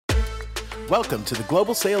Welcome to the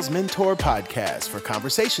Global Sales Mentor Podcast for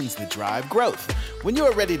conversations that drive growth. When you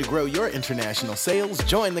are ready to grow your international sales,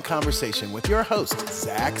 join the conversation with your host,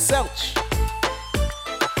 Zach Selch.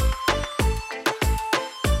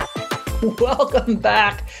 Welcome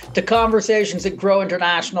back to Conversations that Grow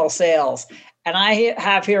International Sales. And I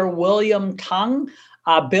have here William Tung,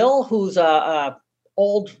 Bill, who's not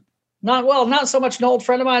so much an old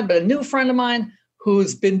friend of mine, but a new friend of mine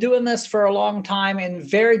who's been doing this for a long time in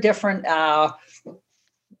very different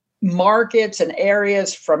markets and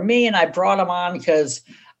areas from me. And I brought him on because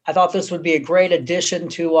I thought this would be a great addition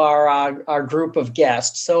to our group of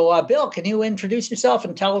guests. So, Bill, can you introduce yourself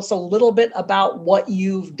and tell us a little bit about what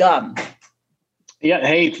you've done? Yeah.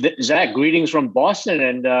 Hey, Zach, greetings from Boston,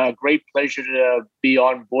 and great pleasure to be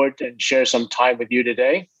on board and share some time with you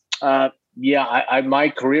today. My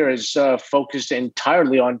career is focused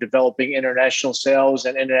entirely on developing international sales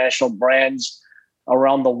and international brands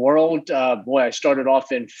around the world. I started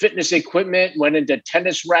off in fitness equipment, went into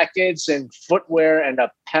tennis rackets and footwear and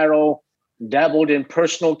apparel, dabbled in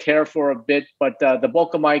personal care for a bit, but the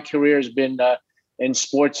bulk of my career has been in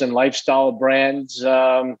sports and lifestyle brands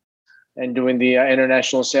and doing the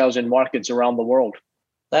international sales in markets around the world.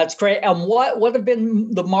 That's great. And what have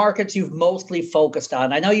been the markets you've mostly focused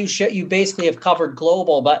on? I know you basically have covered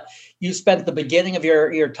global, but you spent the beginning of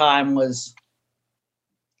your time was...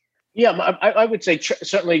 Yeah, I would say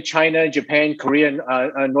certainly China, Japan, Korea,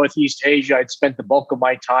 and Northeast Asia. I'd spent the bulk of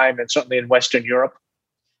my time, and certainly in Western Europe.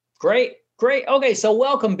 Great. Okay, so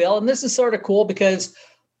welcome, Bill. And this is sort of cool because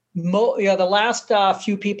the last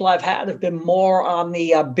few people I've had have been more on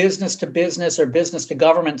the business to business or business to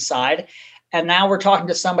government side. And now we're talking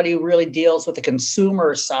to somebody who really deals with the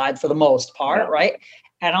consumer side for the most part, right?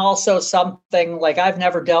 And also something like I've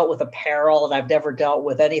never dealt with apparel, and I've never dealt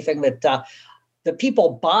with anything that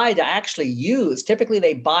people buy to actually use. Typically,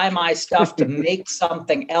 they buy my stuff to make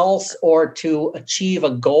something else or to achieve a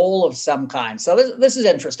goal of some kind. So this is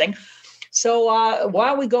interesting. So why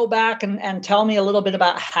don't we go back and tell me a little bit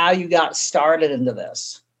about how you got started into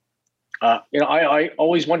this? I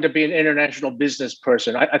always wanted to be an international business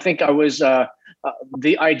person. I think I was,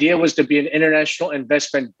 the idea was to be an international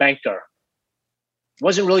investment banker.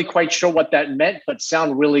 Wasn't really quite sure what that meant, but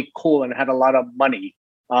sounded really cool and had a lot of money.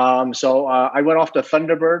 So I went off to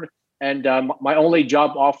Thunderbird, and my only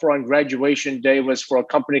job offer on graduation day was for a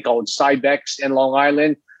company called Cybex in Long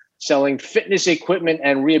Island, selling fitness equipment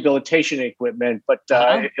and rehabilitation equipment. But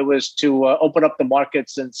it was to open up the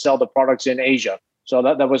markets and sell the products in Asia. So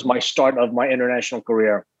that was my start of my international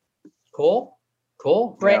career. Cool.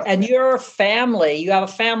 Great. Yeah. And you have a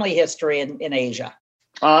family history in Asia.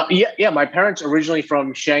 My parents originally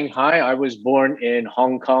from Shanghai. I was born in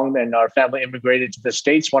Hong Kong, and our family immigrated to the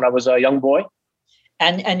States when I was a young boy.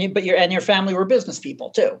 And your family were business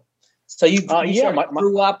people too. So you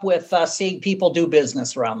grew up with seeing people do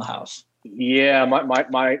business around the house. Yeah,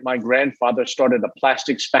 my grandfather started a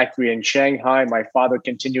plastics factory in Shanghai. My father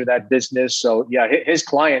continued that business. So yeah, his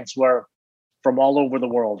clients were from all over the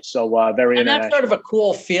world. So very international. And that's sort of a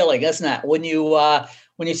cool feeling, isn't it? When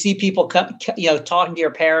you see people talking to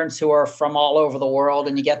your parents who are from all over the world,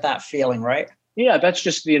 and you get that feeling, right? Yeah, that's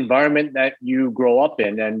just the environment that you grow up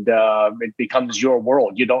in, and it becomes your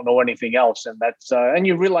world. You don't know anything else, and that's and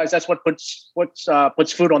you realize that's what puts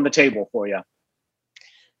food on the table for you.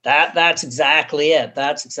 That's exactly it.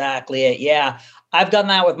 Yeah. I've done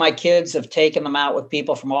that with my kids. I've taken them out with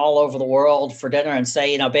people from all over the world for dinner and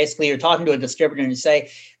say, basically you're talking to a distributor and you say,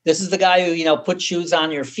 this is the guy who, puts shoes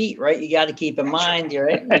on your feet, right? You got to keep in mind,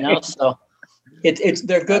 so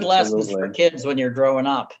they're good lessons for kids when you're growing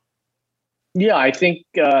up. Yeah, I think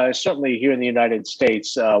certainly here in the United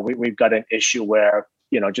States, we've got an issue where,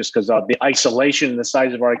 just because of the isolation and the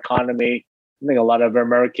size of our economy, I think a lot of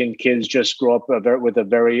American kids just grow up with a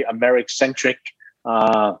very American-centric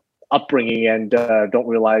upbringing and don't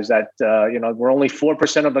realize that, we're only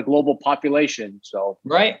 4% of the global population. So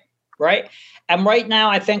Right. And right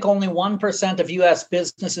now, I think only 1% of U.S.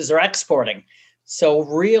 businesses are exporting. So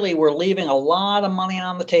really, we're leaving a lot of money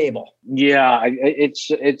on the table. Yeah,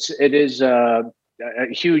 it is a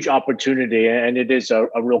huge opportunity, and it is a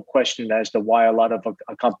real question as to why a lot of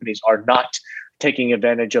companies are not taking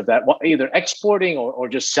advantage of that, either exporting or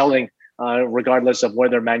just selling, regardless of where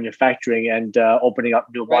they're manufacturing and opening up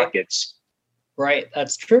new markets. Right.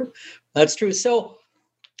 That's true. So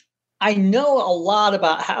I know a lot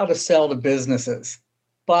about how to sell to businesses,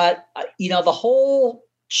 but the whole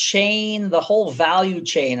value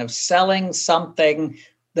chain of selling something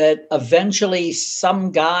that eventually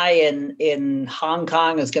some guy in Hong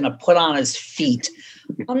Kong is going to put on his feet.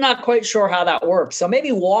 I'm not quite sure how that works. So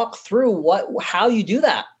maybe walk through how you do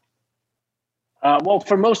that. Well,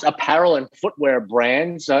 for most apparel and footwear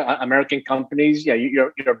brands, American companies, yeah,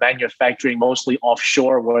 you're manufacturing mostly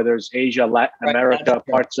offshore, whether it's Asia, Latin America,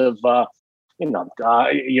 parts of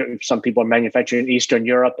some people are manufacturing in Eastern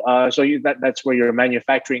Europe. So that's where your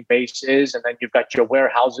manufacturing base is, and then you've got your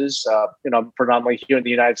warehouses, predominantly here in the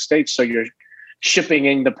United States. So you're shipping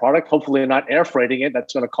in the product, hopefully not air freighting it.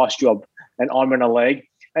 That's going to cost you an arm and a leg.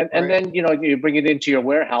 And then, you bring it into your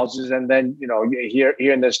warehouses. And then, here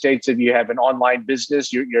in the States, if you have an online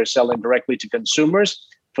business, you're selling directly to consumers,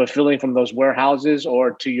 fulfilling from those warehouses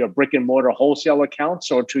or to your brick and mortar wholesale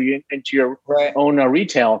accounts or into your own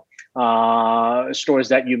retail stores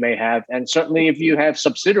that you may have. And certainly if you have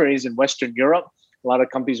subsidiaries in Western Europe, a lot of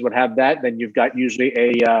companies would have that. Then you've got usually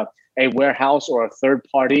a warehouse or a third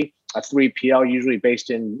party, a 3PL, usually based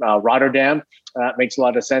in Rotterdam. Makes a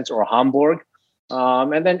lot of sense, or Hamburg.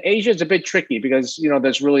 And then Asia is a bit tricky because,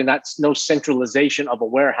 there's really no centralization of a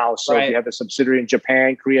warehouse. So if you have a subsidiary in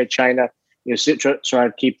Japan, Korea, China, try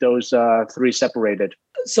to keep those three separated.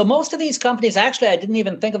 So most of these companies, actually, I didn't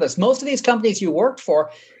even think of this. Most of these companies you worked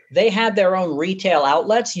for, they had their own retail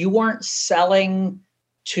outlets. You weren't selling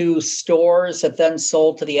to stores that then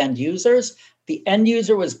sold to the end users. The end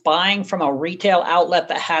user was buying from a retail outlet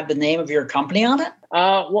that had the name of your company on it?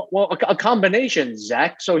 A combination,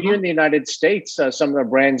 Zach. So here in the United States, some of the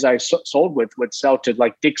brands I sold with would sell to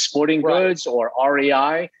like Dick's Sporting Goods or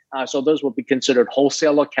REI. So those would be considered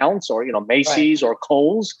wholesale accounts, or Macy's or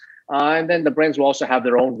Kohl's. And then the brands will also have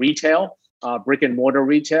their own retail, brick and mortar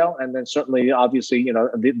retail, and then certainly, obviously,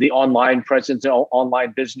 the online presence,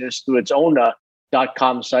 online business through its own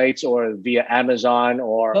 .com sites or via Amazon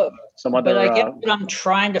or some other. But I guess what I'm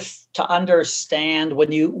trying to understand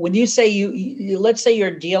when you say you let's say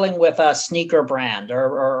you're dealing with a sneaker brand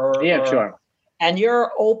sure, and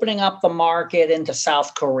you're opening up the market into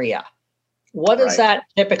South Korea. What does that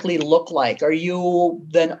typically look like? Are you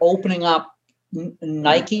then opening up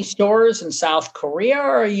Nike stores in South Korea,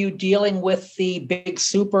 or are you dealing with the big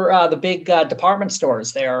department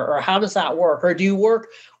stores there, or how does that work? Or do you work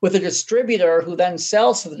with a distributor who then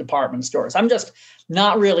sells to the department stores? I'm just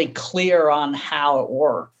not really clear on how it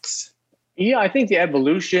works. Yeah, I think the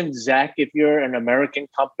evolution, Zach, if you're an American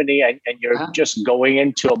company and you're just going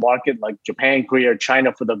into a market like Japan, Korea, or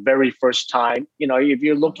China for the very first time, if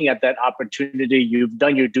you're looking at that opportunity, you've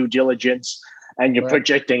done your due diligence, and you're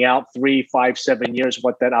projecting out 3, 5, 7 years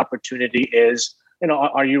what that opportunity is.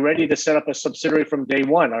 Are you ready to set up a subsidiary from day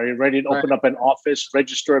one? Are you ready to open up an office,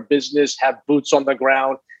 register a business, have boots on the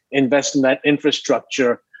ground, invest in that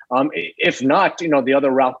infrastructure? If not, the other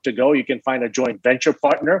route to go, you can find a joint venture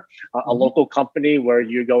partner, a local company where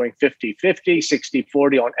you're going 50-50,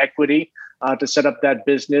 60-40 on equity to set up that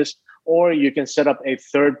business. Or you can set up a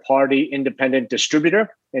third-party independent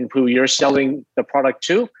distributor and who you're selling the product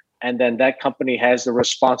to. And then that company has the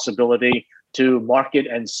responsibility to market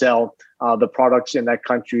and sell the products in that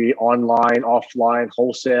country online, offline,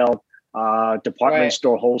 wholesale, department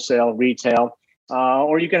store, wholesale, retail.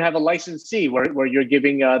 Or you can have a licensee where you're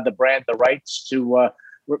giving the brand the rights to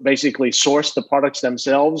basically source the products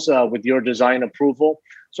themselves with your design approval.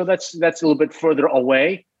 So that's a little bit further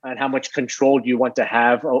away, and how much control you want to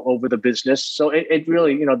have over the business. So it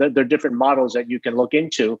really, there are different models that you can look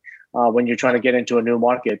into when you're trying to get into a new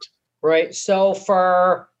market. Right. So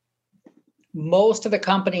for most of the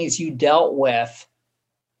companies you dealt with,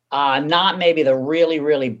 not maybe the really,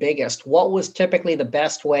 really biggest, what was typically the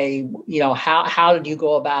best way? How did you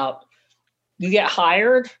go about? You get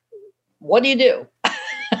hired? What do you do?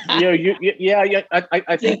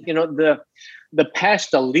 I think, the path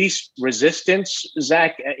to least resistance,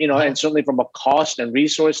 Zach, and certainly from a cost and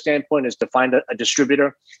resource standpoint, is to find a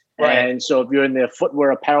distributor. Right. And so if you're in the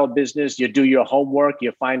footwear apparel business, you do your homework,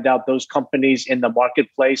 you find out those companies in the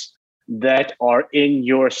marketplace that are in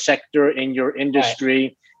your sector, in your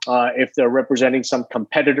industry, if they're representing some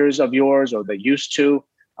competitors of yours or they used to.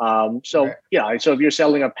 So if you're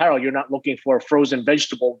selling apparel, you're not looking for frozen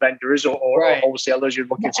vegetable vendors or wholesalers. You're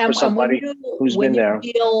looking for somebody who's been there. When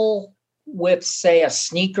you deal with, say, a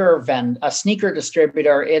sneaker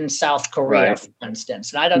distributor in South Korea, for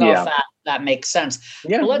instance, and I don't know if that makes sense.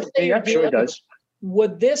 Yeah, but let's say sure it does.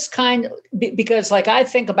 Would this because I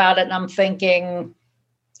think about it and I'm thinking,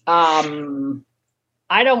 I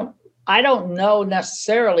don't know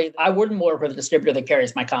necessarily. I wouldn't work with a distributor that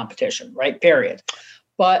carries my competition, right? Period.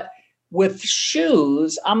 But with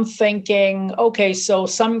shoes, I'm thinking, okay, so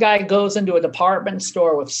some guy goes into a department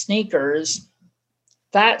store with sneakers.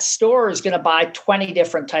 That store is going to buy 20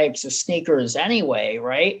 different types of sneakers anyway,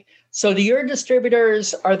 right? So do your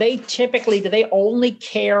distributors, do they only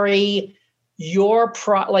carry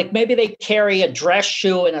like maybe they carry a dress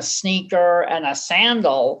shoe and a sneaker and a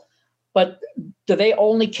sandal, but do they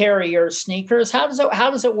only carry your sneakers? How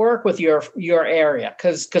does it work with your area?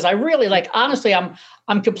 Because I really honestly,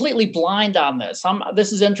 I'm completely blind on this.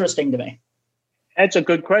 This is interesting to me. That's a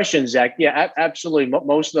good question, Zach. Yeah, absolutely.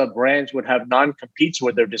 Most of the brands would have non-competes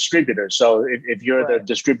with their distributors. So if you're the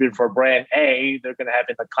distributor for brand A, they're going to have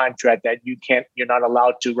in the contract that you're not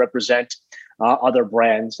allowed to represent other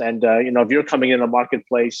brands. And, if you're coming in the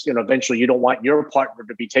marketplace, eventually you don't want your partner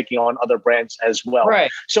to be taking on other brands as well.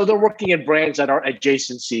 Right. So they're working in brands that are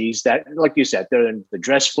adjacencies that, like you said, they're in the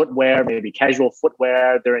dress footwear, maybe casual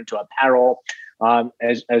footwear. They're into apparel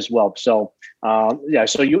as well. So,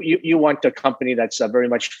 so you want a company that's very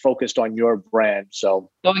much focused on your brand. So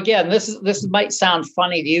again, this might sound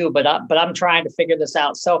funny to you, but I'm trying to figure this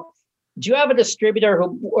out. So do you have a distributor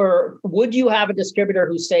or would you have a distributor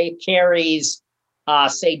who say carries,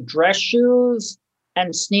 say dress shoes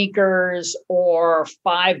and sneakers, or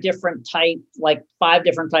five different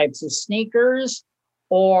types of sneakers?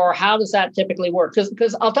 Or how does that typically work?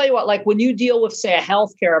 Because I'll tell you what, like when you deal with, say, a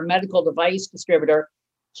medical device distributor,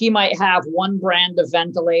 he might have one brand of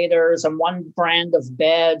ventilators and one brand of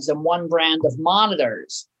beds and one brand of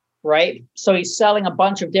monitors, right? So he's selling a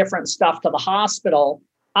bunch of different stuff to the hospital.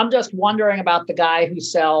 I'm just wondering about the guy who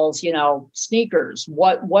sells, sneakers,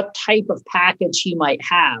 what type of package he might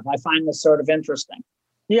have. I find this sort of interesting.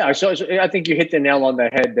 Yeah, so I think you hit the nail on the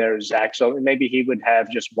head there, Zach. So maybe he would have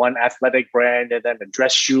just one athletic brand and then a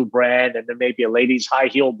dress shoe brand and then maybe a ladies' high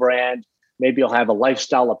heel brand. Maybe he'll have a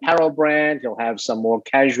lifestyle apparel brand. He'll have some more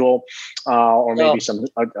casual or maybe some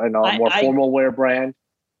more formal wear brand.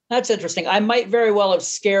 That's interesting. I might very well have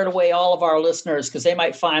scared away all of our listeners because they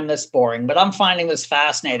might find this boring, but I'm finding this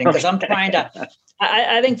fascinating because I'm trying to,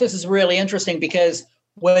 I think this is really interesting because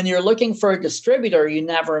when you're looking for a distributor, you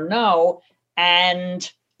never know. And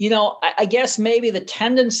I guess maybe the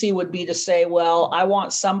tendency would be to say, well, I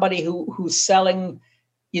want somebody who's selling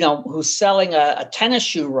a tennis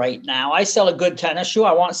shoe right now. I sell a good tennis shoe.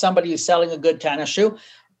 I want somebody who's selling a good tennis shoe.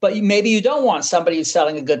 But maybe you don't want somebody who's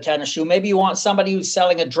selling a good tennis shoe. Maybe you want somebody who's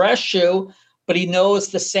selling a dress shoe, but he knows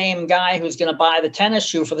the same guy who's going to buy the tennis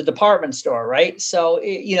shoe for the department store, right? So,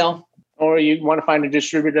 Or you want to find a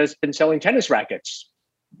distributor that's been selling tennis rackets.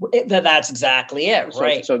 That's exactly it,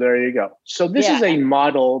 right? So there you go. So this is a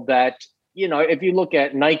model that, if you look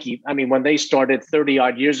at Nike, I mean, when they started 30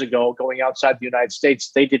 odd years ago, going outside the United States,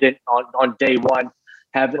 they didn't on day one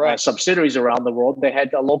have subsidiaries around the world. They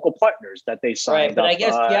had local partners that they signed. Right, but I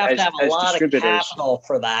guess you have to have a lot of capital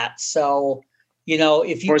for that. So,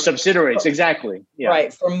 if you for subsidiaries, exactly. Yeah.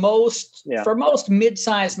 Right. For most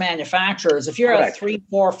mid-sized manufacturers, if you're a $300,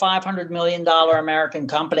 $400, $500 million American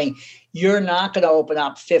company, you're not going to open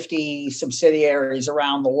up 50 subsidiaries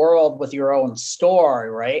around the world with your own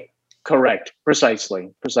store, right? Correct.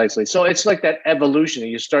 Precisely. So it's like that evolution.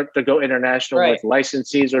 You start to go international with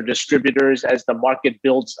licensees or distributors as the market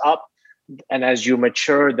builds up. And as you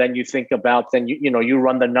mature, then you think about, you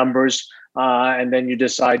run the numbers and then you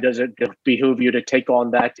decide, does it behoove you to take on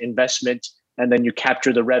that investment? And then you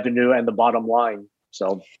capture the revenue and the bottom line.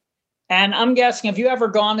 So. And I'm guessing, have you ever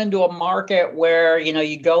gone into a market where,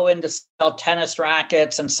 you go in to sell tennis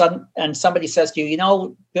rackets and somebody says to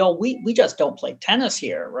you, Bill, we just don't play tennis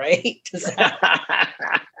here, right?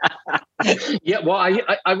 Yeah, well,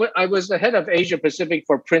 I was the head of Asia Pacific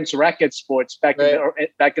for Prince Racket Sports back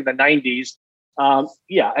in the 90s.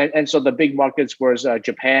 And so the big markets was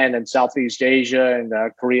Japan and Southeast Asia and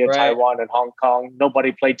Korea, Taiwan, and Hong Kong.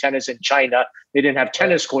 Nobody played tennis in China. They didn't have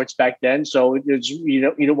tennis courts back then, so you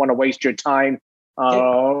don't want to waste your time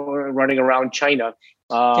running around China.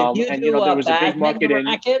 There was a big market in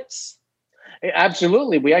rackets.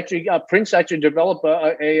 Absolutely, we actually Prince developed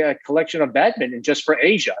a collection of badminton just for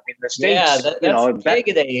Asia. I mean, the States, that's big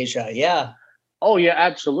in Asia. Yeah. Oh, yeah,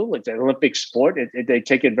 absolutely. It's an Olympic sport. They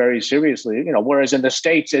take it very seriously, whereas in the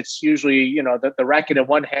States, it's usually, the racket in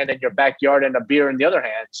one hand in your backyard and a beer in the other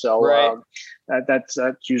hand. So that's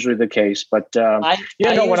usually the case. But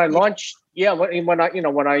when I launched,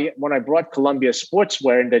 when I brought Columbia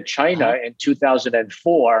Sportswear into China in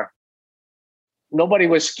 2004, nobody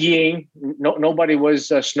was skiing. Nobody was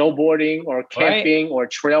snowboarding or camping or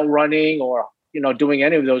trail running or doing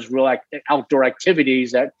any of those real outdoor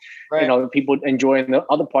activities that, people enjoy in the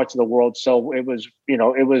other parts of the world. So it was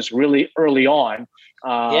really early on.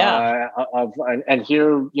 And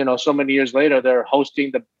here, so many years later, they're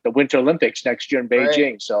hosting the Winter Olympics next year in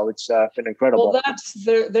Beijing. Right. So it's been incredible. Well,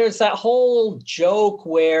 there's that whole joke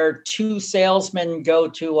where two salesmen go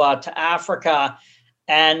to Africa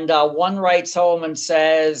And one writes home and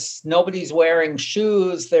says, nobody's wearing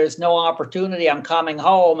shoes. There's no opportunity. I'm coming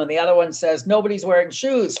home. And the other one says, nobody's wearing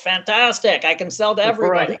shoes. Fantastic. I can sell to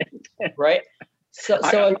everybody. Right. So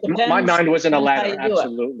it depends. My mind was in a ladder.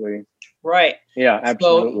 Absolutely. Right. Yeah,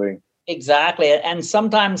 absolutely. So, exactly. And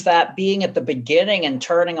sometimes that being at the beginning and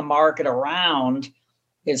turning a market around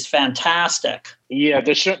is fantastic. Yeah,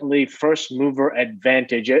 there's certainly first mover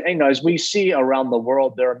advantage. As we see around the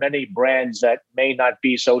world, there are many brands that may not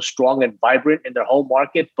be so strong and vibrant in their home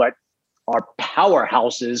market, but are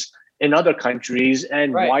powerhouses in other countries.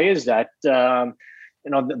 And why is that?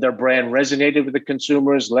 Their brand resonated with the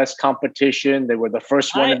consumers, less competition. They were the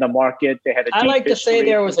first one in the market. They had I like to say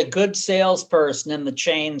there was a good salesperson in the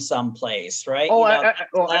chain someplace, right?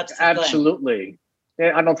 That's absolutely.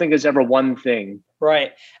 I don't think there's ever one thing.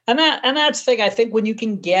 Right. And that's the thing. I think when you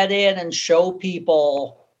can get in and show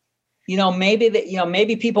people,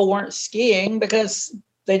 maybe people weren't skiing because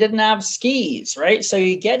they didn't have skis, right? So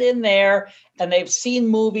you get in there and they've seen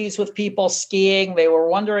movies with people skiing. They were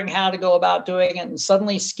wondering how to go about doing it. And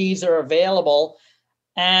suddenly skis are available.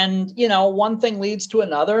 And, one thing leads to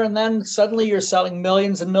another. And then suddenly you're selling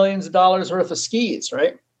millions and millions of dollars worth of skis,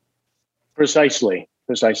 right? Precisely.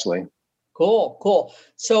 Cool.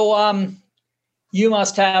 So you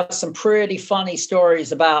must have some pretty funny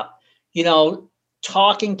stories about,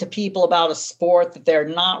 talking to people about a sport that they're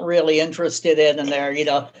not really interested in. And they're,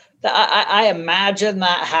 I imagine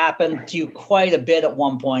that happened to you quite a bit at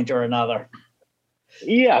one point or another.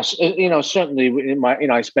 Yes. Certainly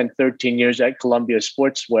I spent 13 years at Columbia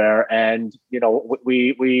Sportswear, and,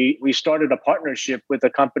 we started a partnership with a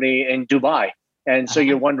company in Dubai. And so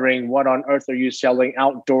you're wondering, what on earth are you selling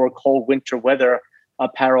outdoor cold winter weather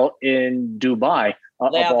apparel in Dubai?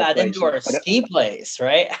 They have that indoor ski place,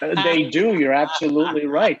 right? They do. You're absolutely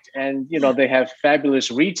right. And, they have fabulous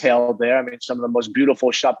retail there. I mean, some of the most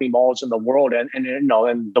beautiful shopping malls in the world. And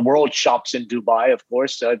the world shops in Dubai, of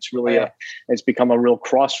course. It's really, it's become a real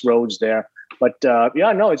crossroads there. But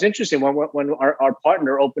it's interesting. When our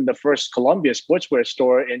partner opened the first Columbia Sportswear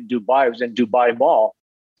store in Dubai, it was in Dubai Mall.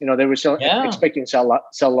 They were expecting to sell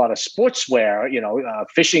a lot of sportswear,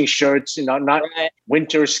 fishing shirts, not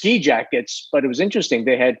winter ski jackets. But it was interesting.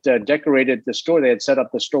 They had decorated the store. They had set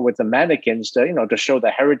up the store with the mannequins to show the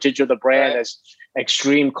heritage of the brand as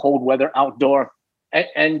extreme cold weather outdoor.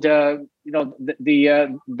 And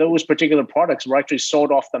those particular products were actually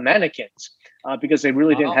sold off the mannequins because they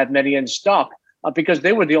really didn't have many in stock because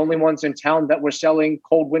they were the only ones in town that were selling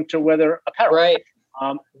cold winter weather apparel. Right.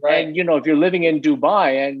 And, if you're living in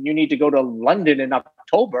Dubai and you need to go to London in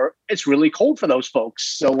October, it's really cold for those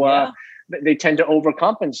folks. So they tend to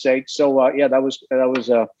overcompensate. So, that was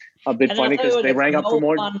a bit funny because they rang up for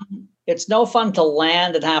more. It's no fun to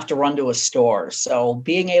land and have to run to a store. So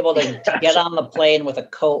being able to get on the plane with a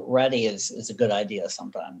coat ready is a good idea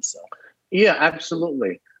sometimes. So. Yeah,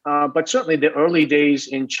 absolutely. But certainly the early days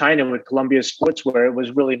in China with Columbia Sportswear, it was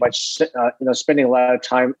really much, spending a lot of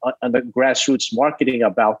time on the grassroots marketing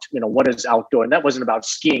about, what is outdoor. And that wasn't about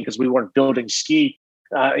skiing because we weren't building ski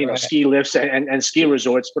lifts and ski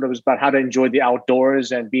resorts, but it was about how to enjoy the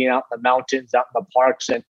outdoors and being out in the mountains, out in the parks,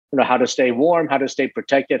 and, how to stay warm, how to stay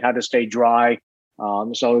protected, how to stay dry.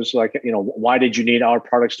 So it was like, why did you need our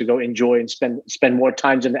products to go enjoy and spend more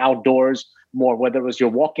times in the outdoors? More, whether it was you're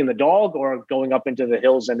walking the dog or going up into the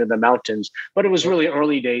hills and in the mountains. But it was really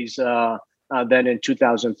early days then in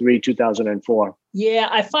 2003, 2004. Yeah,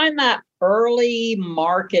 I find that early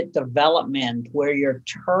market development where you're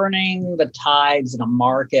turning the tides in a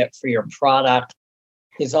market for your product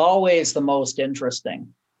is always the most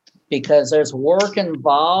interesting because there's work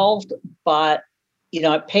involved, but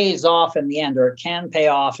it pays off in the end, or it can pay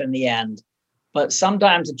off in the end. But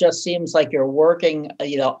sometimes it just seems like you're working,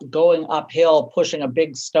 going uphill, pushing a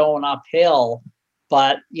big stone uphill.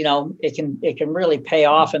 But, it can really pay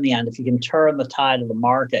off in the end if you can turn the tide of the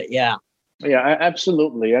market. Yeah. Yeah,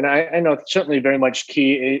 absolutely. And I know certainly very much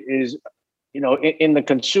key is, in the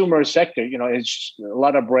consumer sector, it's a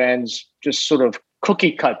lot of brands just sort of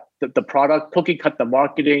cookie cut the product, cookie cut the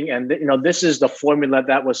marketing. And, this is the formula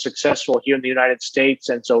that was successful here in the United States.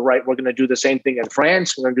 And so, we're going to do the same thing in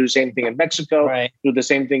France. We're going to do the same thing in Mexico, do the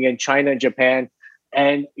same thing in China and Japan.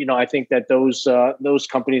 And, I think that those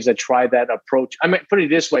companies that try that approach, I mean, put it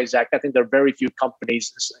this way, Zach, I think there are very few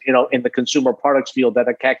companies, in the consumer products field that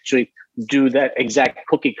can actually do that exact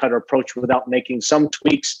cookie cutter approach without making some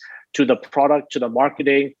tweaks to the product, to the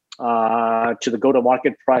marketing, to the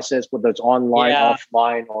go-to-market process, whether it's online,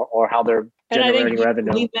 offline, or how they're generating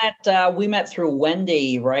revenue. We met through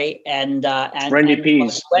Wendy, right? And Wendy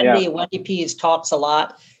Pease. Wendy Pease talks a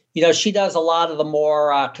lot. She does a lot of the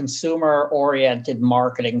more consumer-oriented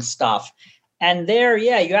marketing stuff. And there,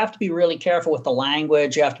 you have to be really careful with the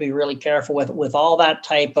language. You have to be really careful with all that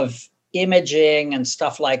type of imaging and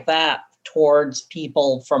stuff like that towards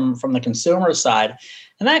people from the consumer side.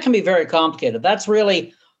 And that can be very complicated. That's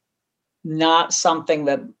really not something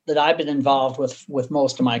that I've been involved with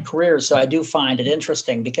most of my career. So I do find it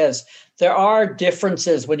interesting because there are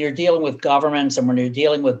differences when you're dealing with governments and when you're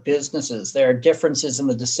dealing with businesses. There are differences in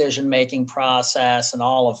the decision-making process and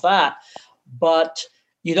all of that. But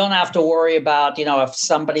you don't have to worry about, if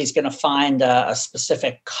somebody's going to find a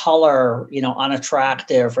specific color,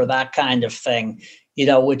 unattractive or that kind of thing,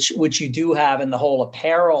 which you do have in the whole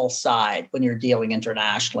apparel side when you're dealing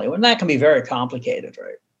internationally. And that can be very complicated,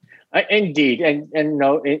 right? Indeed.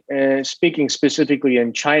 And speaking specifically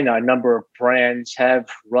in China, a number of brands have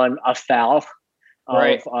run afoul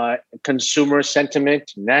of consumer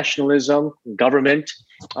sentiment, nationalism, government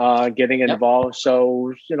getting involved.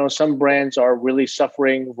 So, some brands are really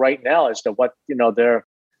suffering right now as to what,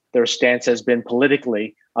 their stance has been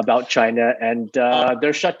politically about China. And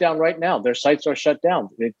they're shut down right now. Their sites are shut down.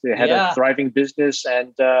 They had a thriving business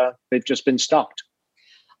and they've just been stopped.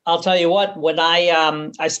 I'll tell you what, when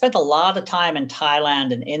I spent a lot of time in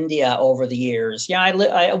Thailand and India over the years.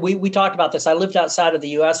 We talked about this. I lived outside of the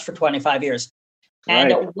US for 25 years.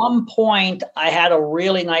 And at one point, I had a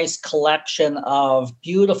really nice collection of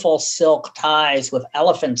beautiful silk ties with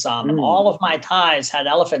elephants on them. All of my ties had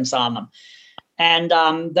elephants on them. And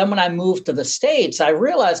then when I moved to the States, I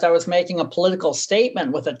realized I was making a political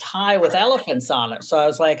statement with a tie with elephants on it. So I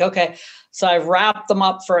was like, okay. So I wrapped them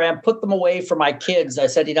up and put them away for my kids. I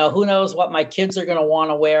said, who knows what my kids are going to want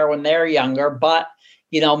to wear when they're younger, but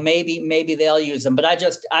maybe they'll use them. But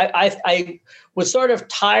I was sort of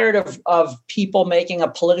tired of people making a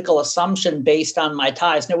political assumption based on my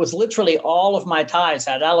ties. And it was literally all of my ties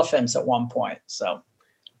had elephants at one point. So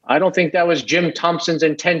I don't think that was Jim Thompson's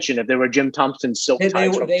intention. If they were Jim Thompson's silk ties, they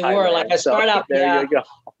were like I start out. There you go.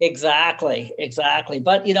 Exactly.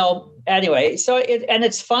 But anyway. So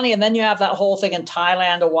it's funny, and then you have that whole thing in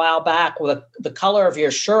Thailand a while back where the color of your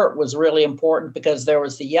shirt was really important because there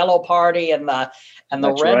was the yellow party and the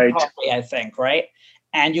red party, I think, right?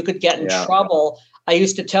 And you could get in trouble. I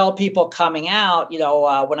used to tell people coming out,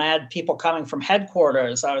 when I had people coming from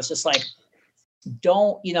headquarters, I was just like,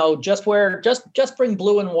 don't, just bring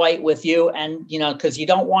blue and white with you. And, because you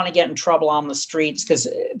don't want to get in trouble on the streets, because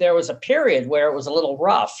there was a period where it was a little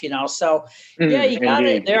rough, so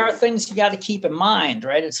there are things you got to keep in mind,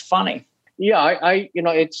 right? It's funny. Yeah,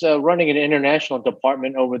 it's running an international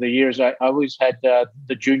department over the years. I always had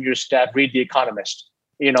the junior staff read The Economist,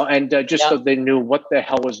 so they knew what the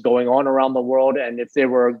hell was going on around the world. And if they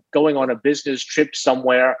were going on a business trip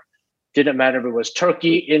somewhere, didn't matter if it was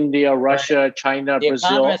Turkey, India, Russia, China,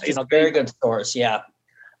 Brazil. It's a very good source. Yeah.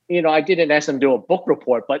 I didn't ask them to do a book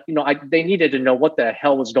report, but, they needed to know what the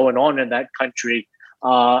hell was going on in that country.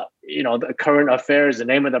 The current affairs, the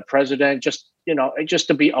name of the president, just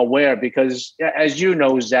to be aware, because as you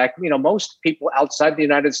know, Zach, most people outside the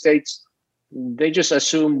United States, they just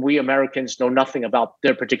assume we Americans know nothing about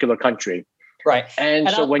their particular country. Right. And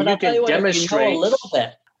so when you can demonstrate a little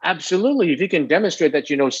bit. Absolutely. If you can demonstrate that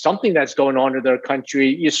something that's going on in their country,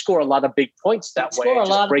 you score a lot of big points that way. Score a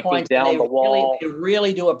lot of points. Down the wall. They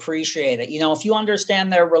really do appreciate it. If you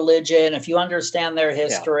understand their religion, if you understand their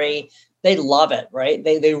history, they love it, right?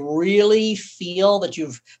 They really feel that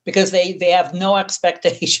because they have no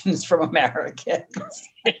expectations from Americans.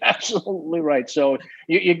 Absolutely right. So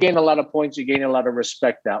you gain a lot of points, you gain a lot of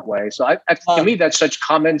respect that way. So to me, that's such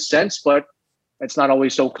common sense, but it's not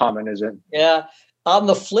always so common, is it? Yeah. On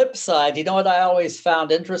the flip side, what I always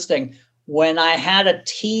found interesting? When I had a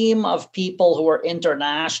team of people who were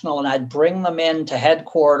international and I'd bring them into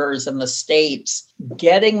headquarters in the States,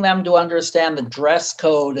 getting them to understand the dress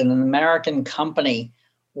code in an American company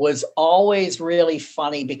was always really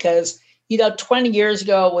funny because, 20 years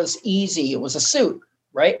ago it was easy. It was a suit,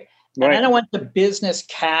 right? And then I went to business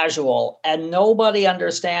casual, and nobody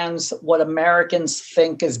understands what Americans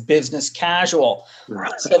think is business casual.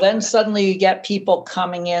 Right. So then suddenly you get people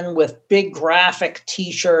coming in with big graphic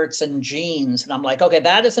T-shirts and jeans. And I'm like, okay,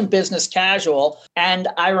 that isn't business casual. And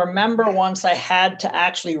I remember once I had to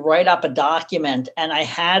actually write up a document, and I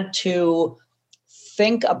had to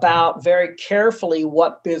think about very carefully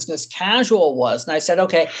what business casual was. And I said,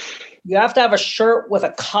 okay, you have to have a shirt with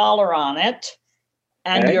a collar on it.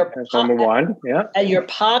 And that's number one. Yeah. And your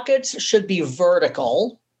pockets should be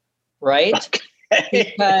vertical, right?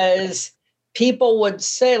 Okay. Because people would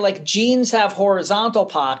say like jeans have horizontal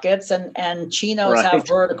pockets and chinos have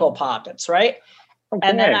vertical pockets, right? Okay.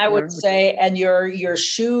 And then I would say, and your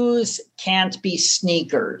shoes can't be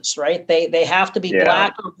sneakers, right? They have to be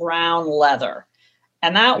black or brown leather.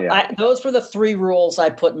 And those were the 3 rules I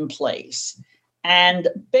put in place. And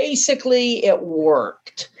basically it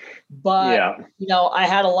worked. But, I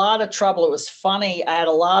had a lot of trouble. It was funny. I had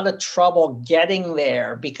a lot of trouble getting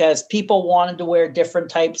there because people wanted to wear different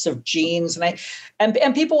types of jeans.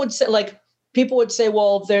 And people would say,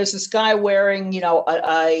 well, there's this guy wearing,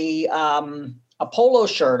 a polo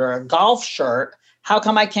shirt or a golf shirt. How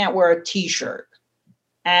come I can't wear a t-shirt?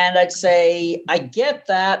 And I'd say, I get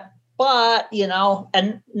that, but,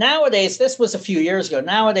 and nowadays, this was a few years ago.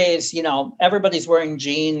 Nowadays, everybody's wearing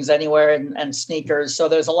jeans anywhere and sneakers. So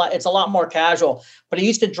it's a lot more casual, but it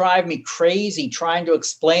used to drive me crazy trying to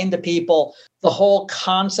explain to people the whole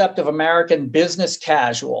concept of American business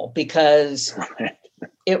casual, because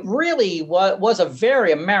it really was a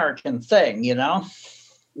very American thing,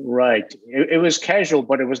 Right. It was casual,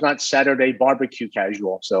 but it was not Saturday barbecue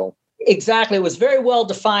casual. So exactly. It was very well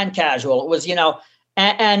defined casual. It was,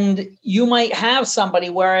 and you might have somebody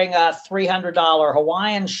wearing a $300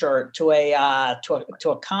 Hawaiian shirt to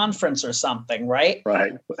a conference or something, right?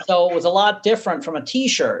 Right. So it was a lot different from a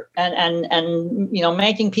t-shirt, and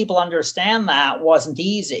making people understand that wasn't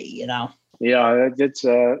easy, Yeah, it's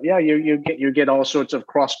you get all sorts of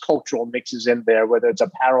cross-cultural mixes in there, whether it's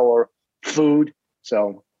apparel or food.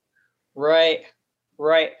 So, right.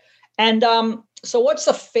 And so what's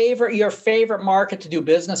your favorite market to do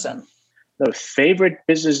business in? The favorite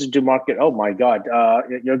business to do market? Oh my God,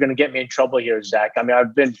 you're going to get me in trouble here, Zach. I mean,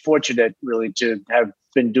 I've been fortunate really to have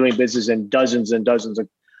been doing business in dozens and dozens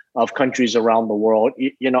of countries around the world.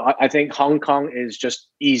 I think Hong Kong is just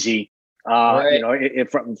easy. Right.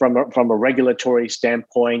 From a regulatory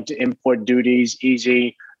standpoint, import duties,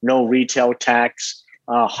 easy, no retail tax.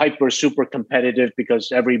 Super competitive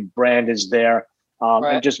because every brand is there,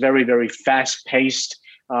 right. And just very, very fast paced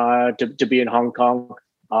to be in Hong Kong.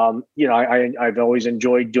 I've always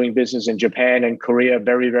enjoyed doing business in Japan and Korea,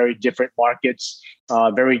 very, very different markets,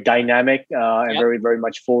 very dynamic and very, very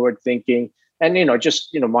much forward thinking. And,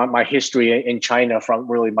 my history in China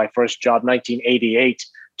from really my first job, 1988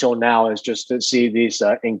 till now is just to see these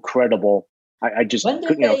incredible. I just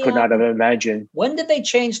could not have imagined. When did they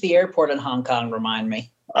change the airport in Hong Kong? Remind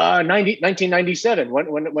me. 1997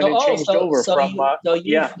 when it changed over from.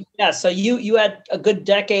 So you had a good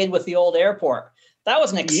decade with the old airport. That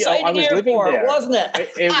was an exciting airport, wasn't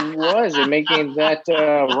it? It was, and making that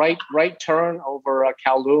right turn over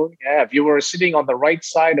Kowloon. Yeah, if you were sitting on the right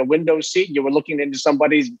side, a window seat, you were looking into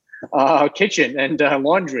somebody's kitchen and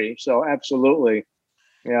laundry. So absolutely,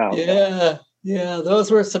 yeah. Yeah,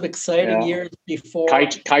 those were some exciting years before. Kai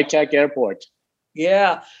Tak Airport.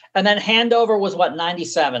 Yeah. And then handover was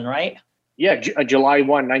 97, right? Yeah, July 1,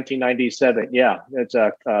 1997. Yeah, it's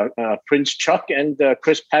Prince Chuck and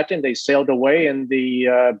Chris Patton. They sailed away in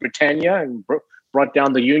the Britannia and brought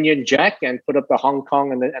down the Union Jack and put up the Hong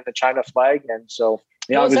Kong and the China flag. And so,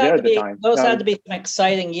 I was there at the time. Those had to be some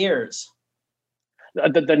exciting years.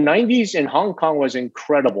 The 90s in Hong Kong was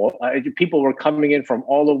incredible. People were coming in from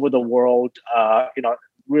all over the world.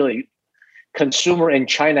 Really, consumer in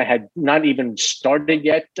China had not even started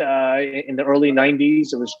yet in the early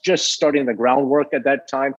 90s. It was just starting the groundwork at that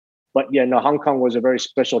time. But Hong Kong was a very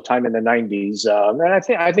special time in the 90s, and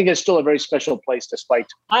I think it's still a very special place despite.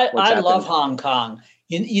 I love Hong Kong.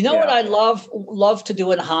 What I love to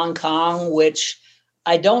do in Hong Kong, which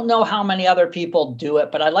I don't know how many other people do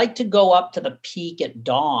it, but I like to go up to the peak at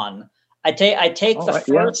dawn. I take the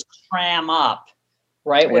first tram up,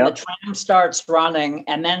 right? When the tram starts running,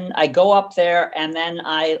 and then I go up there, and then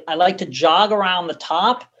I like to jog around the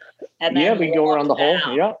top, and then we go around the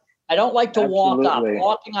whole. Yeah, I don't like to walk up.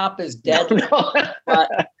 Walking up is deadly.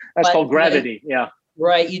 That's called gravity. Yeah.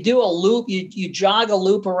 Right. You do a loop, you jog a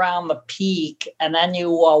loop around the peak, and then you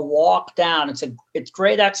walk down. It's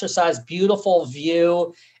great exercise, beautiful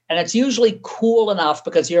view. And it's usually cool enough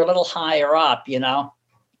because you're a little higher up,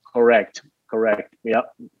 Correct. Yep.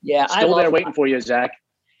 Yeah. Still there waiting for you, Zach.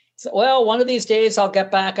 So, well, one of these days I'll get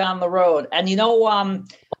back on the road. And the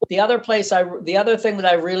other thing that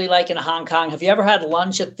I really like in Hong Kong, have you ever had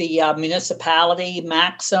lunch at the municipality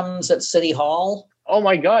Maxim's at City Hall? Oh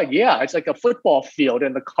my God! Yeah, it's like a football field,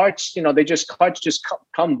 and the carts, carts just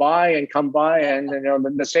come by, and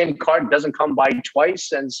the same cart doesn't come by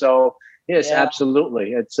twice, and so yes,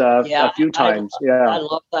 absolutely, it's a few times. I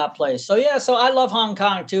love that place. So I love Hong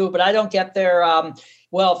Kong too, but I don't get there.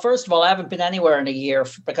 Well, first of all, I haven't been anywhere in a year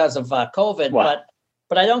because of COVID,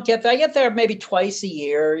 but I don't get there. I get there maybe twice a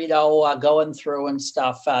year, going through and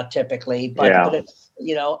stuff typically. But it's,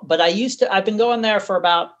 but I've been going there for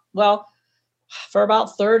about For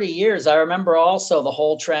about 30 years. I remember also the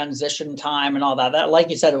whole transition time and all that. That, like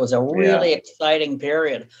you said, it was a really exciting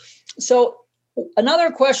period. So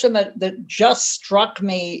another question that just struck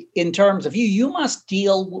me in terms of you must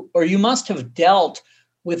deal, or you must have dealt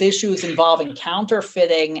with issues involving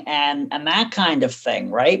counterfeiting and that kind of thing,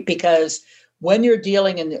 right? Because when you're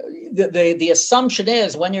dealing in the assumption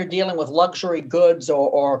is when you're dealing with luxury goods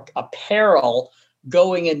or apparel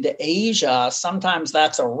going into Asia, sometimes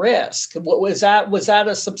that's a risk. Was that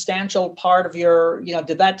a substantial part of your,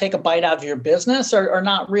 did that take a bite out of your business or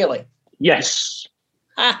not really? Yes.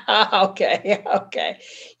 Okay.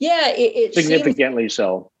 Yeah. It significantly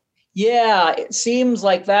so. Yeah. It seems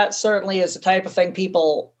like that certainly is the type of thing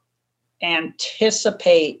people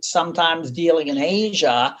anticipate sometimes dealing in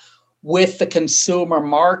Asia with the consumer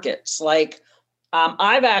markets. Like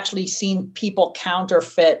I've actually seen people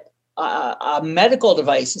counterfeit medical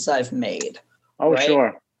devices I've made. Oh, right?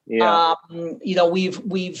 Sure. Yeah.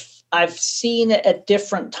 I've seen it at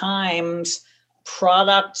different times,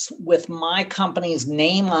 products with my company's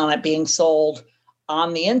name on it being sold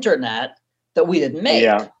on the internet that we didn't make.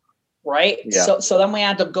 Yeah. Right. Yeah. So then we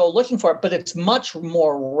had to go looking for it, but it's much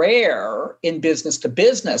more rare in business to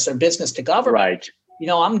business or business to government. Right.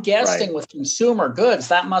 I'm guessing with consumer goods,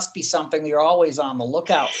 that must be something you're always on the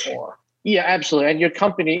lookout for. Yeah, absolutely. And your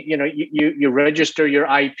company, you register your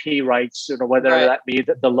IP rights, whether that be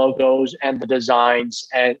the logos and the designs,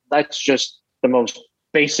 and that's just the most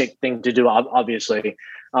basic thing to do, obviously.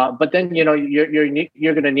 But then, you're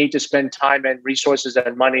going to need to spend time and resources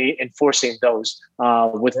and money enforcing those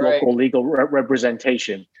with local legal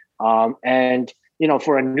representation. And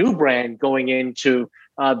for a new brand going into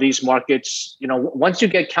these markets, once you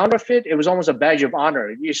get counterfeit, it was almost a badge of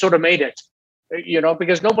honor. You sort of made it.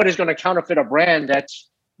 Because nobody's going to counterfeit a brand that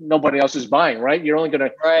nobody else is buying, right? You're only going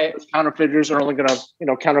to counterfeiters are only going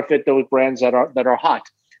to counterfeit those brands that are hot.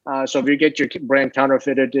 So if you get your brand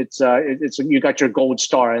counterfeited, it's you got your gold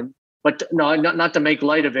star. But no, not to make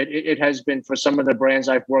light of it. It has been for some of the brands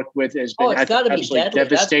I've worked with has been absolutely devastating.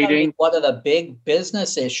 That's gotta be one of the big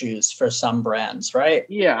business issues for some brands, right?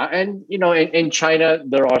 Yeah, and in China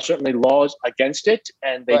there are certainly laws against it,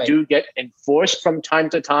 and they do get enforced from time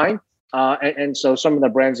to time. And so some of the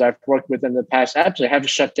brands I've worked with in the past actually have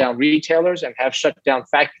shut down retailers and have shut down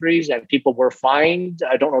factories, and people were fined.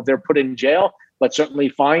 I don't know if they're put in jail, but certainly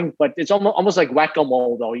fined. But it's almost like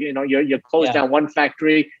whack-a-mole, though. You close down one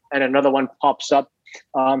factory and another one pops up.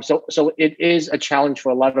 So it is a challenge for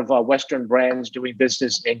a lot of Western brands doing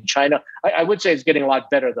business in China. I would say it's getting a lot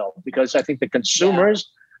better, though, because I think the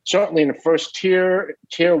consumers, certainly in the first tier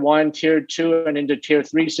 1, tier 2, and into tier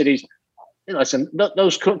 3 cities, listen,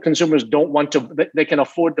 those consumers don't want to, they can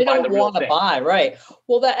afford to buy the real thing. They don't want to buy, right.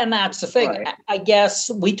 Well, that's the thing. Right. I guess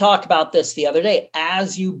we talked about this the other day.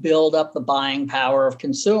 As you build up the buying power of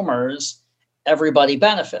consumers, everybody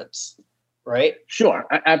benefits, right? Sure,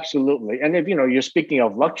 absolutely. And if, you're speaking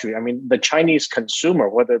of luxury, I mean, the Chinese consumer,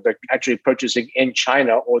 whether they're actually purchasing in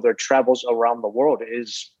China or their travels around the world,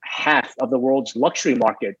 is half of the world's luxury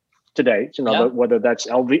market today. Whether that's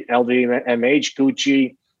LVMH,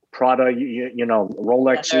 Gucci, Prada,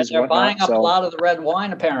 Rolexes. They're buying up a lot of the red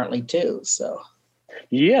wine apparently too. So,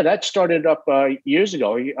 yeah, that started up years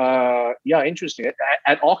ago. Interesting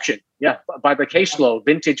at auction. Yeah, by the caseload,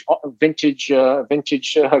 vintage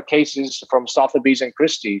cases from Sotheby's and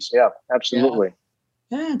Christie's. Yeah, absolutely.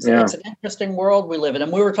 Yeah, it's an interesting world we live in,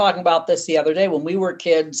 and we were talking about this the other day when we were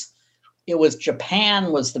kids. It was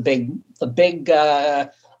Japan was the big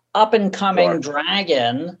up and coming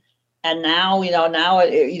dragon. And now,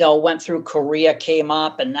 it went through Korea, came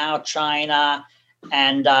up, and now China,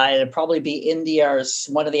 and it'd probably be India or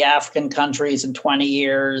one of the African countries in 20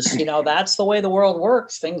 years. That's the way the world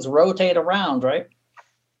works. Things rotate around, right?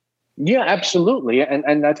 Yeah, absolutely.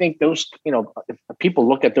 And I think those, people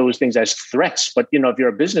look at those things as threats, but, if you're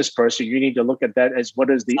a business person, you need to look at that as what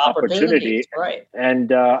is the opportunity. Right.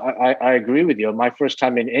 And I agree with you. My first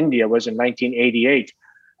time in India was in 1988.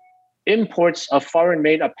 Imports of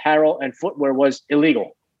foreign-made apparel and footwear was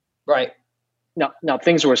illegal. Right. Now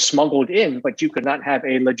things were smuggled in, but you could not have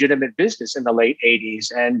a legitimate business in the late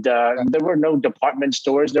 80s. And there were no department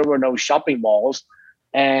stores. There were no shopping malls.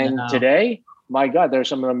 And today, my God, there are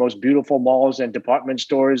some of the most beautiful malls and department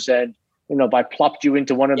stores. And, if I plopped you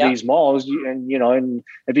into one of these malls and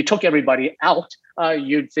if you took everybody out,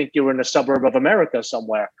 you'd think you were in a suburb of America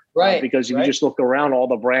somewhere. Right. Because if you just look around, all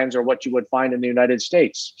the brands are what you would find in the United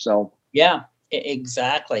States. So, yeah,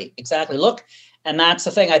 exactly. Look, and that's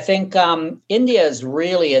the thing. I think India is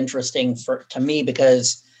really interesting to me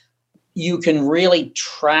because you can really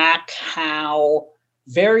track how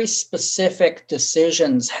very specific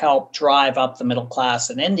decisions help drive up the middle class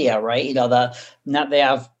in India, right? They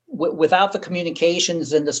have without the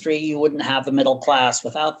communications industry, you wouldn't have the middle class.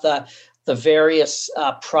 Without the various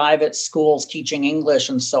private schools teaching English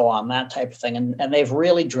and so on, that type of thing, and they've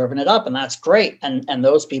really driven it up, and that's great. And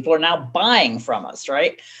those people are now buying from us,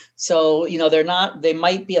 right? So they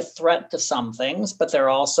might be a threat to some things, but they're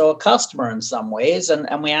also a customer in some ways,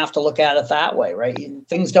 and we have to look at it that way, right?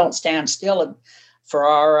 Things don't stand still for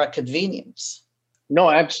our convenience. No,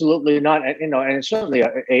 absolutely not. And it's certainly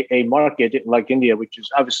a market like India, which is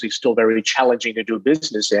obviously still very challenging to do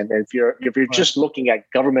business in. And if you're just looking at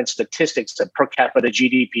government statistics and per capita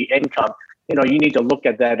GDP income, you need to look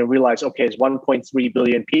at that and realize, okay, it's 1.3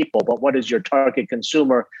 billion people, but what is your target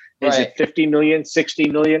consumer? Is it 50 million, 60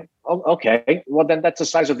 million? Oh, okay, well then that's the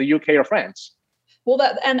size of the UK or France. Well,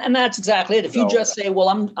 and that's exactly it. If you just say, well,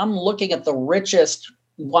 I'm looking at the richest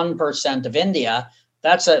 1% of India,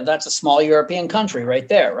 that's a small European country right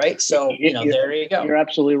there, right? So, there you go. You're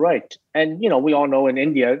absolutely right. And, we all know in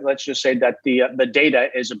India, let's just say that the data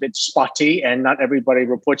is a bit spotty and not everybody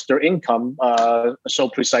reports their income so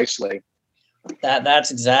precisely.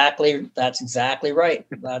 That's exactly right.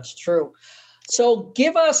 That's true. So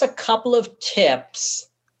give us a couple of tips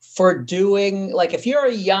for doing, like if you're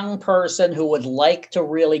a young person who would like to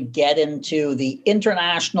really get into the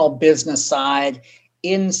international business side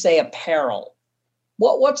in, say, apparel.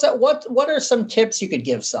 What are some tips you could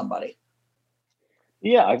give somebody?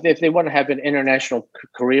 Yeah, if they want to have an international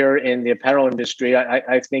career in the apparel industry,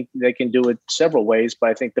 I think they can do it several ways. But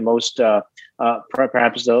I think the most,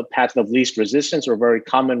 perhaps the path of least resistance or very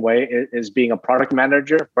common way is being a product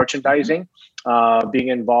manager, merchandising, being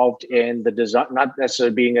involved in the design, not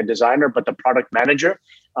necessarily being a designer, but the product manager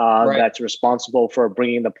that's responsible for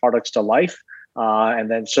bringing the products to life. And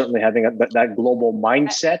then certainly having that global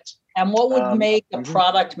mindset. And what would make a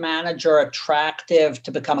product manager attractive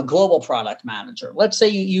to become a global product manager? Let's say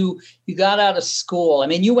you got out of school. I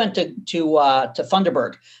mean, you went to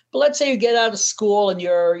Thunderbird, but let's say you get out of school and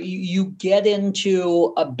you get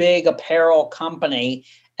into a big apparel company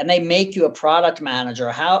and they make you a product manager.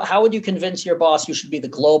 How would you convince your boss you should be the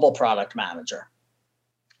global product manager?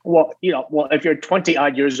 Well, if you're 20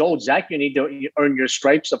 odd years old, Zach, you need to earn your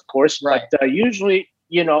stripes, of course. Right. But usually,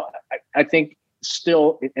 I think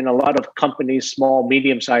still in a lot of companies, small,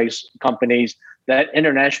 medium-sized companies, that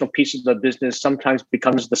international piece of the business sometimes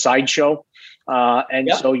becomes the sideshow.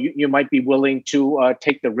 So you might be willing to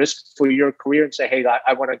take the risk for your career and say, hey,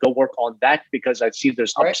 I want to go work on that because I see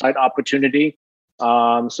there's upside opportunity.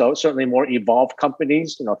 So certainly more evolved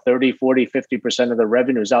companies, 30, 40, 50% of the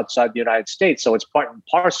revenue is outside the United States. So it's part and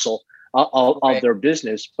parcel of their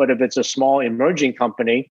business. But if it's a small emerging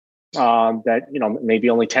company, that maybe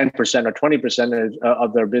only 10% or 20%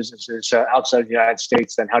 of their business is outside the United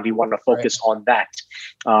States, then how do you want to focus on that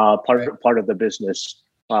part of the business?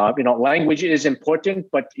 Language is important,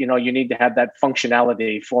 but you need to have that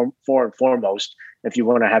functionality for and foremost if you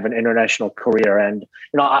want to have an international career. And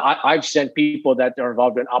I've sent people that are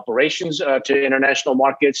involved in operations to international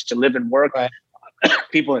markets to live and work. Right.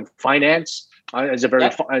 People in finance is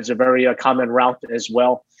a very common route as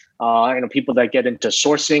well. People that get into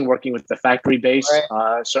sourcing, working with the factory base,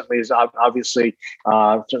 certainly is obviously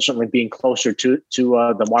certainly being closer to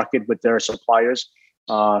the market with their suppliers.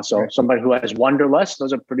 Somebody who has Wanderlust,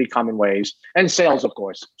 those are pretty common ways. And sales, of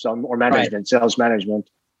course, or management, sales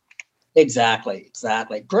management. Exactly.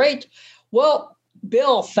 Great. Well,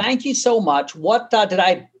 Bill, thank you so much. What did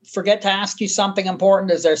I forget to ask you something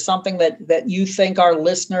important? Is there something that you think our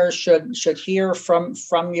listeners should hear from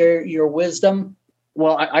your wisdom?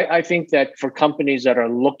 Well, I think that for companies that are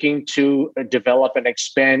looking to develop and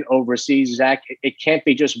expand overseas, Zach, it can't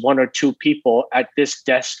be just one or two people at this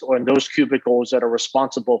desk or in those cubicles that are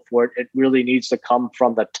responsible for it. It really needs to come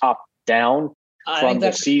from the top down, from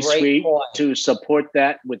the C-suite to support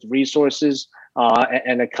that with resources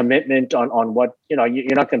and a commitment on what, you're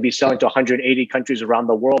not going to be selling to 180 countries around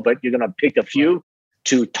the world, but you're going to pick a few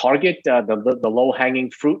to target the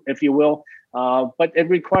low-hanging fruit, if you will. But it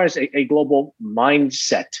requires a global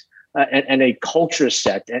mindset and a culture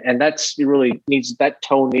set, and that's really that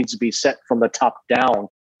tone needs to be set from the top down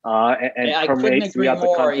and permeate throughout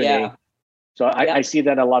the company. Yeah. So I see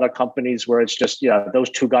that a lot of companies where it's just those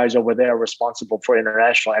two guys over there are responsible for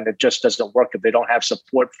international, and it just doesn't work if they don't have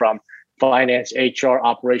support from finance, HR,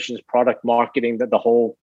 operations, product marketing, the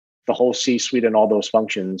whole C-suite and all those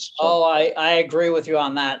functions. So. Oh, I agree with you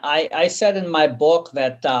on that. I said in my book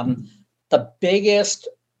that the biggest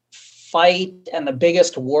fight and the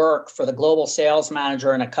biggest work for the global sales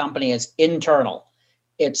manager in a company is internal.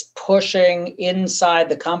 It's pushing inside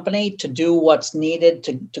the company to do what's needed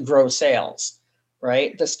to grow sales,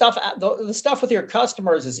 right? The stuff with your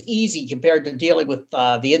customers is easy compared to dealing with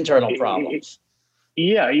the internal problems.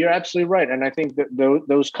 Yeah, you're absolutely right. And I think that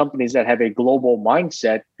those companies that have a global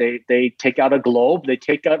mindset, they take out a globe, they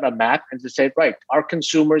take out a map and they say, right, our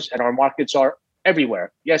consumers and our markets are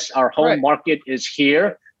everywhere. Yes, our home market is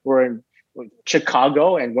here. We're in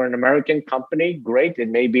Chicago and we're an American company. Great. It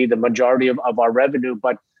may be the majority of our revenue,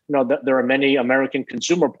 but there are many American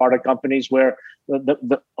consumer product companies where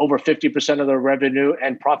the over 50% of their revenue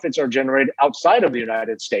and profits are generated outside of the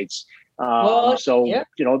United States.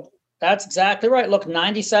 That's exactly right. Look,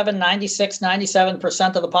 97, 96,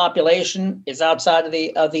 97% of the population is outside of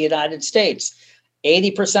the United States.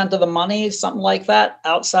 80% of the money, something like that,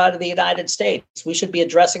 outside of the United States. We should be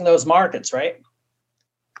addressing those markets, right?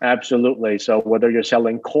 Absolutely. So whether you're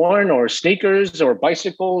selling corn or sneakers or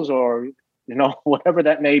bicycles or, whatever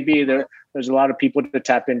that may be, there's a lot of people to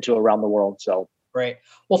tap into around the world. So great.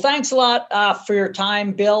 Well, thanks a lot for your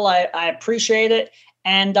time, Bill. I appreciate it.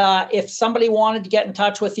 And if somebody wanted to get in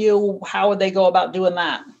touch with you, how would they go about doing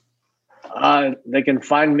that? They can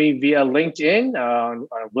find me via LinkedIn,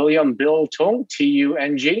 William Bill Tung,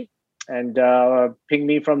 Tung, and ping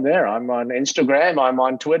me from there. I'm on Instagram, I'm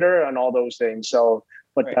on Twitter, and all those things. So,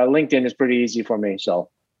 but LinkedIn is pretty easy for me. So,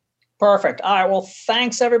 perfect. All right. Well,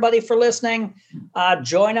 thanks everybody for listening.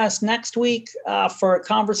 Join us next week for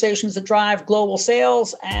Conversations That Drive Global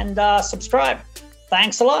Sales, and subscribe.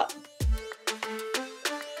 Thanks a lot.